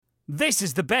This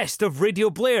is the best of Radio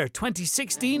Blair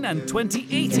 2016 and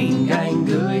 2018. The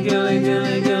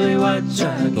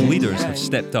leaders have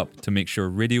stepped up to make sure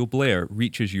Radio Blair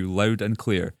reaches you loud and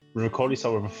clear. We recorded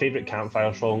some of our favourite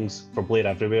campfire songs for Blair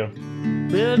Everywhere.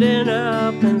 Building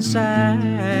up inside.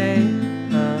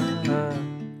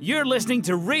 You're listening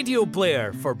to Radio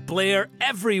Blair for Blair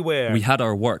Everywhere. We had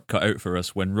our work cut out for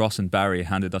us when Ross and Barry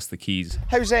handed us the keys.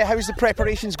 How's the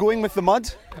preparations going with the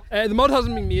mud? The mud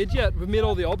hasn't been made yet. We've made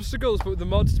all the obstacles, but the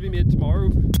mud's to be made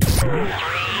tomorrow.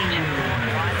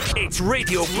 It's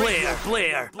Radio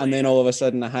Blair. And then all of a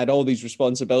sudden I had all these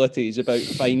responsibilities about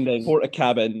finding porta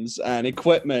cabins and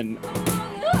equipment.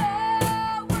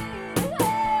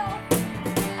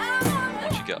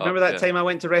 Remember that time I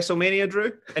went to WrestleMania,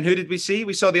 Drew? And who did we see?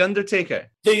 We saw The Undertaker.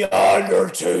 The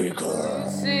Undertaker!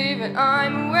 Even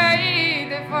I'm away,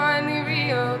 they're finally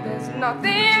real. There's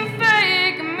nothing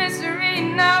fake, a mystery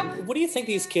now. What do you think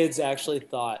these kids actually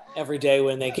thought every day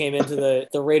when they came into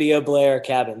the Radio Blair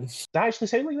cabin? Does that actually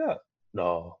sound like that?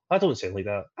 No, I don't sound like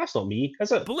that. That's not me,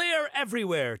 is it? Blair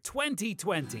Everywhere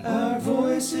 2020. Our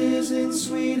voices in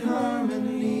sweet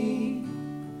harmony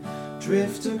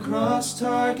drift across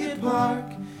Target Park.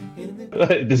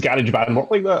 Does Garage Band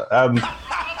work like that?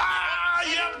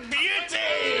 You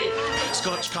beauty!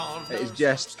 Scotch corn. It is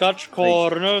just Scotch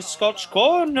corner.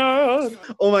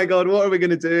 oh my god, what are we going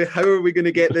to do? How are we going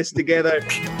to get this together? Oh,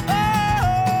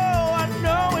 I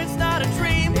know it's not a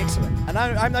dream. Excellent. And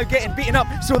I'm now getting beaten up,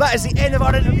 so that is the end of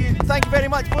our interview. Thank you very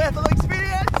much, Blair, for the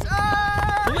experience.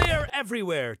 Blair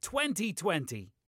Everywhere 2020.